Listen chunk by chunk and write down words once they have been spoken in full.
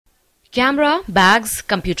Camera, bags,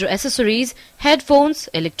 computer accessories, headphones,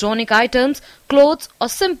 electronic items, clothes or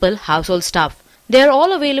simple household stuff. They are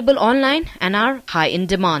all available online and are high in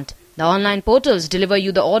demand. The online portals deliver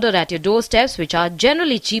you the order at your doorsteps, which are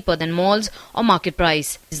generally cheaper than malls or market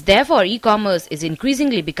price. Therefore, e-commerce is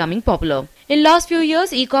increasingly becoming popular. In last few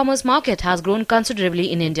years, e-commerce market has grown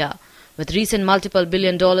considerably in India. With recent multiple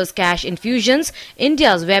 $billion cash infusions,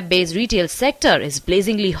 India's web-based retail sector is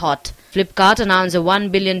blazingly hot. Flipkart announced a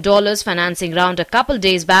 $1 billion financing round a couple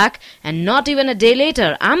days back, and not even a day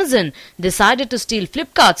later, Amazon decided to steal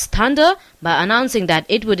Flipkart's thunder by announcing that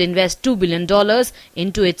it would invest $2 billion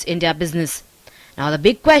into its India business. Now the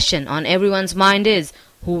big question on everyone's mind is,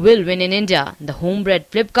 who will win in India, the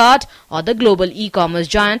homebred Flipkart or the global e-commerce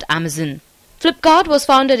giant Amazon? Flipkart was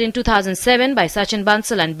founded in 2007 by Sachin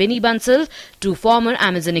Bansal and Binny Bansal, two former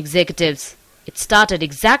Amazon executives. It started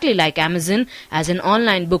exactly like Amazon as an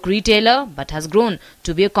online book retailer but has grown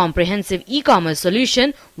to be a comprehensive e-commerce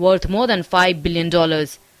solution worth more than $5 billion.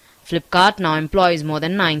 Flipkart now employs more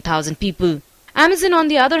than 9,000 people. Amazon, on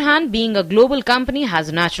the other hand, being a global company,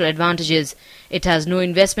 has natural advantages. It has no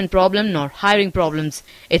investment problem nor hiring problems.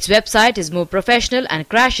 Its website is more professional and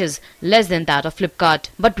crashes less than that of Flipkart.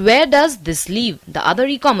 But where does this leave the other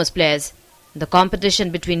e-commerce players? The competition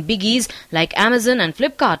between biggies like Amazon and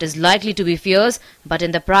Flipkart is likely to be fierce, but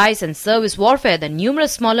in the price and service warfare, the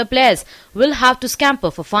numerous smaller players will have to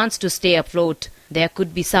scamper for funds to stay afloat. There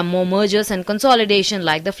could be some more mergers and consolidation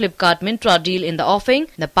like the Flipkart Myntra deal in the offing.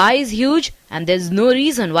 The pie is huge and there's no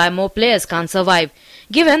reason why more players can't survive,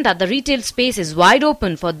 given that the retail space is wide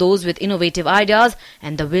open for those with innovative ideas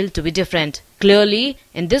and the will to be different. Clearly,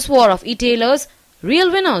 in this war of e-tailers,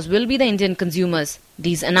 real winners will be the Indian consumers.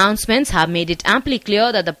 These announcements have made it amply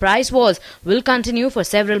clear that the price wars will continue for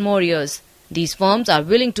several more years. These firms are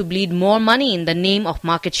willing to bleed more money in the name of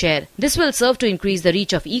market share. This will serve to increase the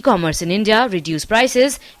reach of e-commerce in India, reduce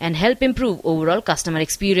prices and help improve overall customer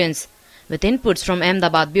experience. With inputs from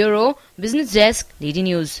Ahmedabad Bureau, Business Desk, DD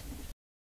News.